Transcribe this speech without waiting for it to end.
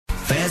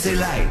Fancy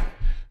Like.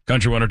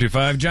 Country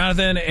 102.5.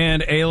 Jonathan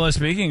and Ayla,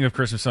 speaking of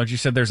Christmas songs, you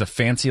said there's a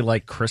Fancy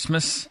Like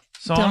Christmas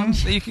song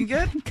that you can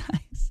get?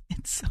 Guys,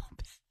 it's so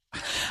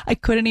bad. I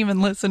couldn't even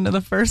listen to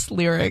the first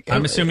lyric.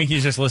 I'm assuming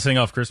he's just listing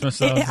off Christmas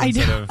songs.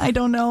 I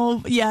don't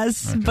know.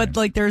 Yes, okay. But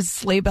like there's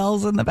sleigh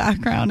bells in the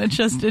background. It's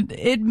just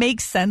it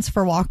makes sense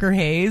for Walker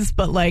Hayes,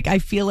 but like I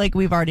feel like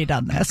we've already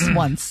done this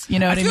once. You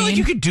know what I mean? I feel like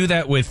you could do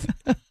that with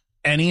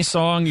any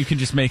song. You can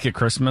just make it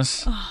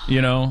Christmas.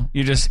 You know,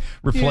 you just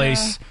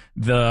replace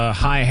the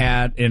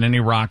hi-hat in any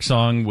rock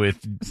song with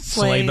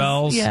sleigh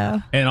bells. Yeah,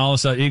 and all of a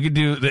sudden you could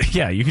do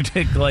you could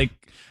take like,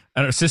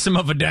 I don't know, System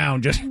of a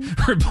Down, just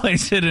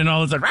replace it, and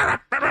all of a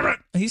sudden,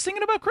 he's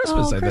singing about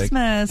Christmas, I think.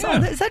 Christmas. Yeah.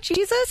 Oh, is that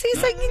Jesus he's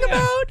singing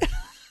about?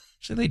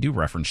 So they do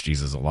reference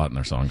Jesus a lot in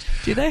their songs.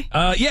 Do they?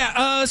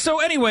 So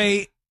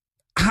anyway,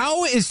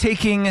 how is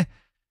taking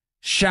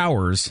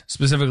showers,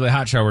 specifically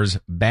hot showers,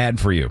 bad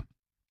for you?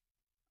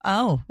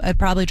 Oh, it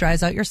probably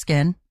dries out your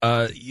skin.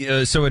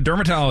 So a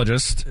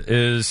dermatologist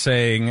is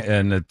saying,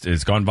 and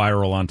it's gone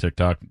viral on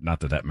TikTok. Not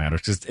that that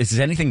matters. Does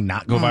anything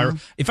not go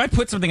viral? If I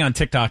put something on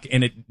TikTok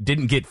and it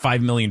didn't get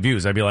 5 million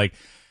views, I'd be like,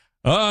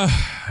 I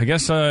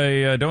guess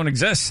I don't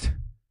exist.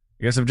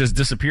 I guess I've just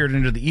disappeared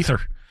into the ether.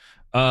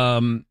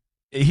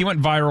 He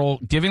went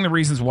viral giving the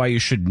reasons why you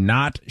should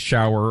not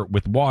shower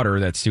with water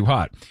that's too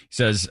hot. He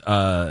says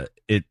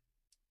it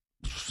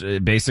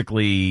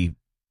basically...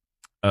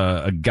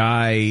 a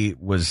guy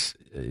was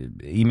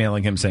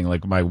emailing him saying,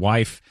 like, my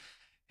wife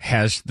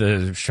has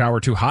the shower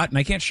too hot and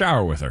I can't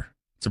shower with her.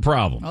 It's a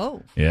problem.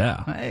 Oh.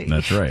 Yeah. Hey.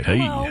 That's right.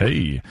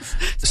 Hey.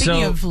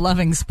 Speaking of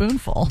loving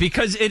spoonful.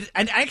 Because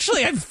and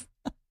actually I've,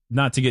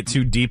 not to get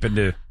too deep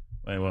into,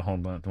 well,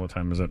 hold on. What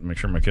time is it? Make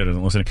sure my kid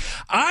isn't listening.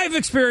 I've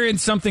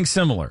experienced something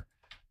similar.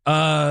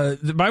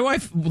 My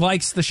wife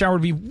likes the shower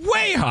to be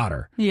way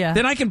hotter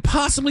than I can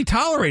possibly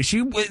tolerate.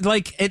 She,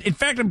 like, in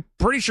fact, I'm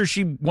pretty sure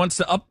she wants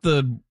to up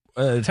the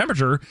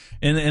temperature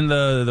in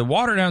the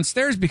water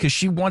downstairs because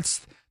she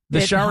wants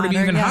the shower to be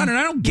even hotter, and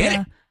I don't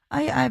get it.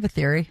 I have a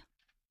theory.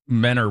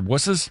 Men are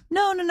wusses?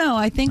 No.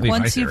 I think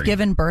once you've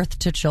given birth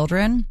to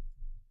children,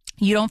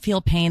 you don't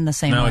feel pain the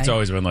same way. No, it's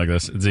always been like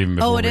this. It's even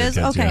before it is?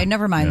 kids, okay,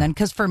 never mind then,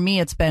 because for me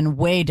it's been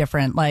way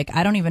different. Like,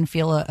 I don't even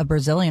feel a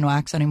Brazilian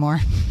wax anymore.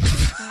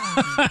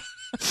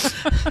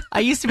 I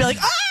used to be like,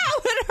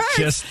 oh, it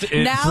hurts.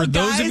 For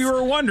those of you who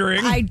are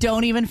wondering. I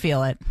don't even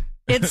feel it.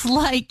 It's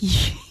like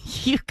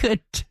you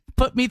could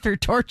put me through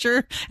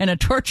torture in a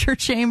torture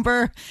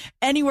chamber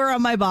anywhere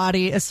on my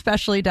body,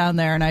 especially down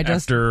there. And I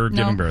just after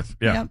giving birth.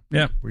 Yeah.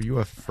 Were you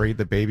afraid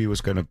the baby was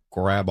going to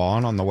grab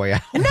on the way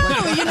out? No,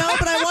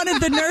 but I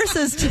wanted the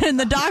nurses and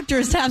the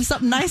doctors to have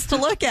something nice to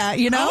look at,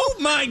 Oh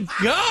my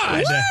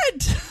God.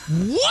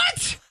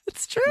 What?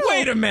 It's true.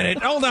 Wait a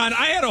minute. Hold on.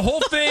 I had a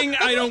whole thing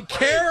I don't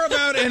care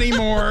about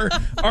anymore.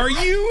 Are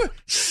you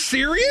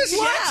serious?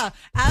 Yeah,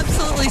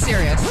 absolutely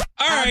serious.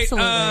 All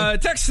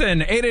right. Text in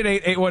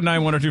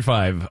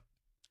 888-819-1025.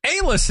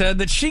 Ayla said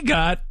that she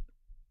got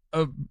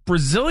a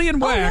Brazilian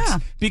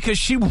wax because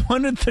she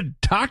wanted the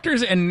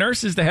doctors and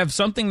nurses to have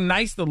something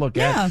nice to look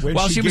at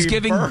while she was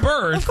giving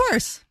birth. Of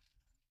course.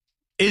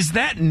 Is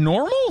that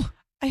normal?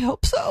 I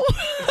hope so.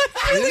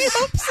 I really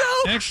hope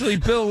so. Actually,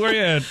 Bill, where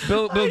you at?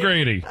 Bill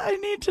Grady. I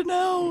need to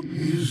know.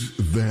 Is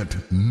that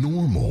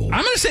normal?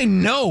 I'm going to say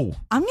no.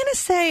 I'm going to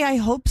say I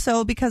hope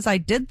so because I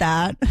did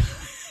that.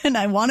 And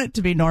I want it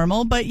to be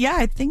normal. But yeah,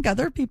 I think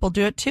other people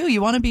do it too.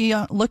 You want to be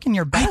looking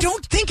your best. I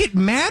don't think it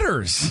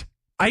matters.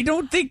 I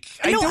don't think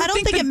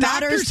it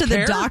matters to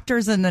the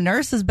doctors and the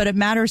nurses, but it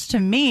matters to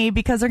me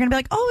because they're going to be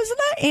like, oh, isn't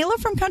that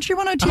Ayla from Country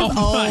 102?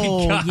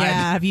 Oh, my God.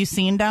 Yeah. Have you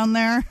seen down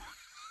there?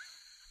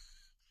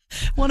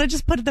 Want to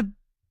just put the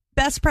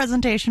best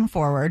presentation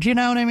forward. You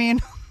know what I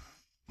mean?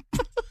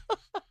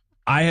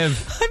 I'm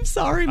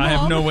sorry, Mom. I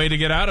have no way to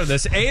get out of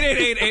this.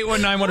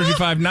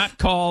 888-819-1025. Not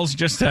calls,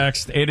 just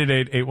text.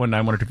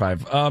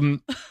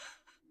 888-819-1025.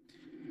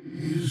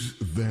 Is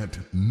that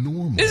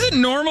normal? Is it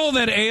normal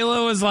that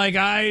Ayla was like,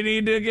 I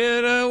need to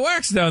get a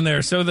wax down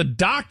there so the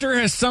doctor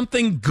has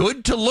something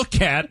good to look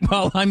at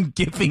while I'm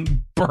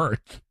giving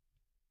birth?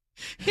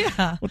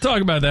 Yeah. We'll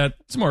talk about that.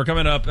 Some more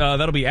coming up.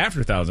 That'll be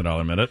after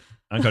 $1,000 Minute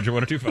on Country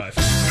 102.5.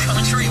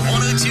 Country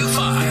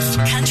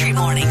 102.5. Country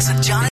Mornings with John.